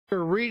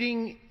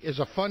Reading is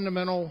a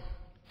fundamental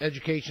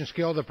education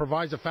skill that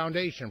provides a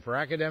foundation for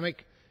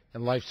academic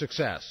and life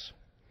success.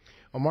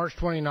 On March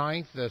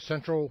 29th, the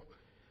Central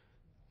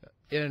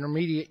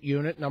Intermediate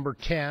Unit number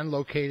 10,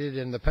 located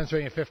in the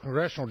Pennsylvania 5th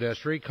Congressional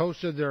District,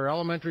 hosted their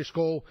elementary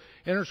school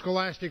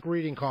interscholastic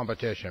reading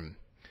competition.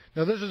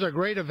 Now, this is a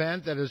great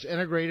event that is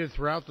integrated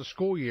throughout the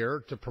school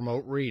year to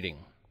promote reading.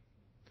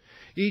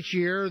 Each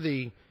year,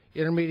 the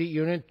Intermediate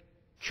Unit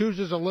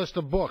chooses a list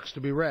of books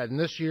to be read, and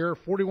this year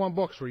 41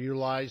 books were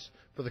utilized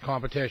for the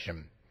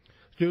competition.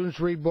 Students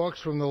read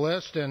books from the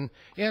list and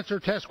answer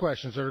test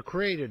questions that are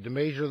created to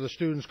measure the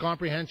students'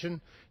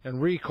 comprehension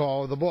and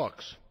recall of the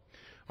books.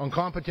 On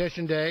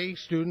competition day,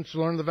 students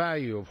learn the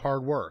value of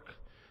hard work,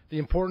 the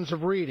importance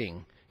of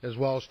reading, as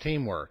well as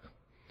teamwork.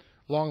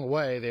 Along the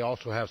way, they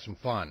also have some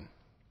fun.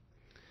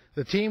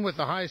 The team with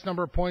the highest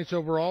number of points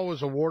overall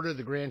was awarded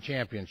the grand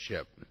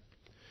championship.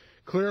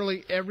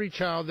 Clearly, every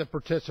child that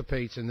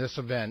participates in this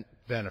event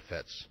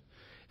benefits,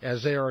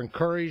 as they are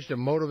encouraged and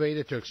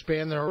motivated to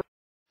expand their horizons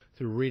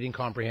through reading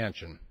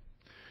comprehension.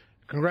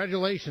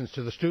 Congratulations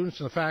to the students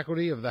and the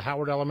faculty of the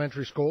Howard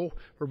Elementary School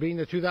for being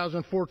the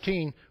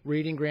 2014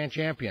 Reading Grand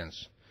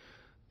Champions.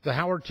 The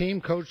Howard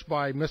team, coached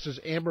by Mrs.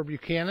 Amber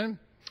Buchanan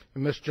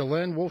and Ms.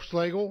 Jalen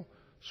Wolfslagel,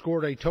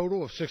 scored a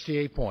total of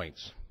 68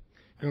 points.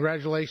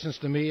 Congratulations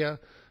to Mia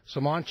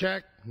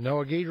Samonchak,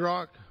 Noah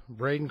Giedrock,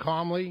 Braden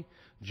Comley,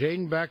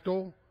 Jaden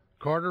Bechtel,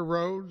 Carter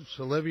Rhodes,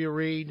 Olivia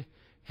Reed,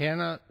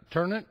 Hannah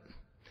Turnant,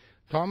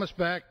 Thomas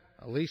Beck,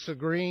 Elisa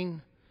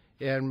Green,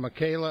 and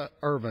Michaela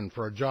Irvin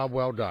for a job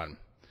well done.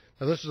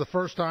 Now, this is the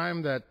first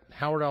time that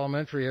Howard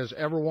Elementary has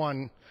ever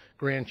won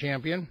Grand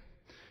Champion.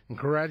 And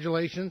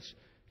congratulations,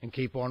 and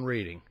keep on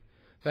reading.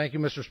 Thank you,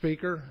 Mr.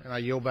 Speaker, and I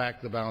yield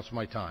back the balance of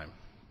my time.